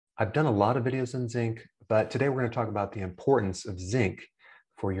I've done a lot of videos on zinc, but today we're going to talk about the importance of zinc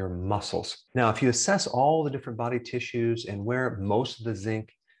for your muscles. Now, if you assess all the different body tissues and where most of the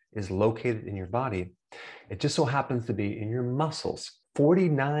zinc is located in your body, it just so happens to be in your muscles.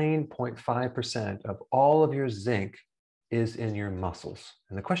 49.5% of all of your zinc is in your muscles.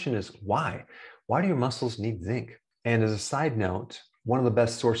 And the question is, why? Why do your muscles need zinc? And as a side note, one of the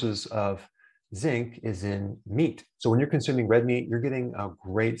best sources of zinc is in meat. So when you're consuming red meat, you're getting a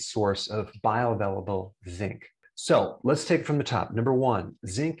great source of bioavailable zinc. So let's take it from the top. Number one,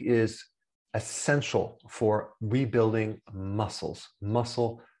 zinc is essential for rebuilding muscles,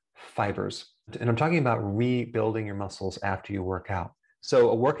 muscle fibers. And I'm talking about rebuilding your muscles after you work out.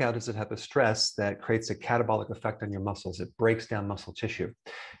 So a workout is a type of stress that creates a catabolic effect on your muscles. It breaks down muscle tissue.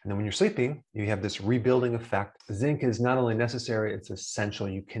 And then when you're sleeping, you have this rebuilding effect. Zinc is not only necessary, it's essential.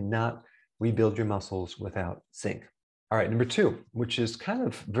 You cannot rebuild your muscles without zinc. All right, number two, which is kind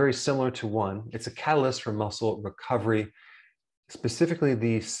of very similar to one, it's a catalyst for muscle recovery, specifically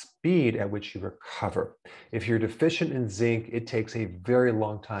the speed at which you recover. If you're deficient in zinc, it takes a very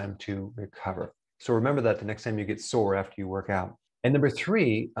long time to recover. So remember that the next time you get sore after you work out. And number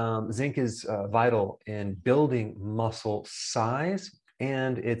three, zinc is vital in building muscle size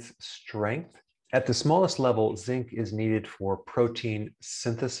and its strength. At the smallest level, zinc is needed for protein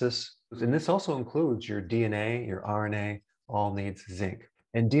synthesis. And this also includes your DNA, your RNA, all needs zinc.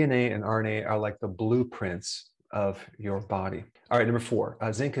 And DNA and RNA are like the blueprints of your body. All right, number four,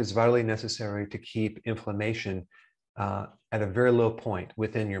 zinc is vitally necessary to keep inflammation at a very low point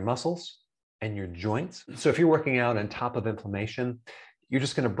within your muscles and your joints. So if you're working out on top of inflammation, you're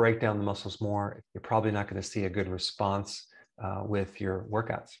just going to break down the muscles more. You're probably not going to see a good response with your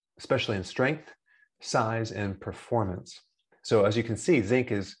workouts, especially in strength, size, and performance. So as you can see,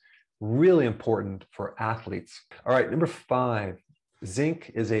 zinc is really important for athletes. All right, number five,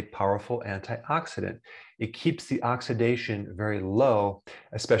 zinc is a powerful antioxidant. It keeps the oxidation very low,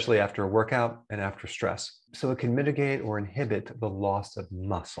 especially after a workout and after stress. So it can mitigate or inhibit the loss of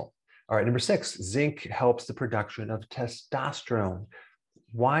muscle. All right, number six, zinc helps the production of testosterone.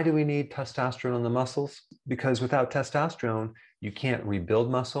 Why do we need testosterone in the muscles? Because without testosterone, you can't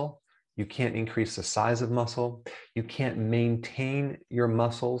rebuild muscle, you can't increase the size of muscle, you can't maintain your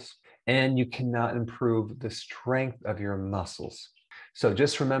muscles, and you cannot improve the strength of your muscles. So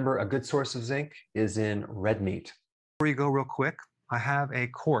just remember, a good source of zinc is in red meat. Before you go real quick, I have a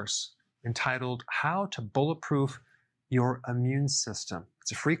course entitled How to Bulletproof Your Immune System.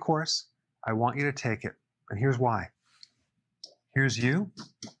 It's a free course. I want you to take it. And here's why. Here's you.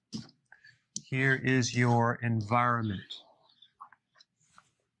 Here is your environment.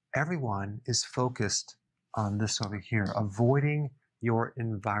 Everyone is focused on this over here, avoiding your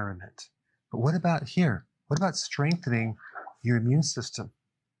environment. But what about here? What about strengthening your immune system?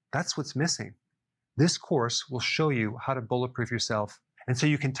 That's what's missing. This course will show you how to bulletproof yourself. And so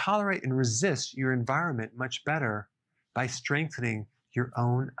you can tolerate and resist your environment much better by strengthening your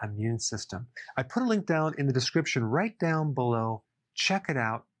own immune system. I put a link down in the description right down below. Check it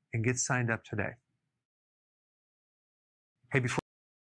out and get signed up today. Hey, before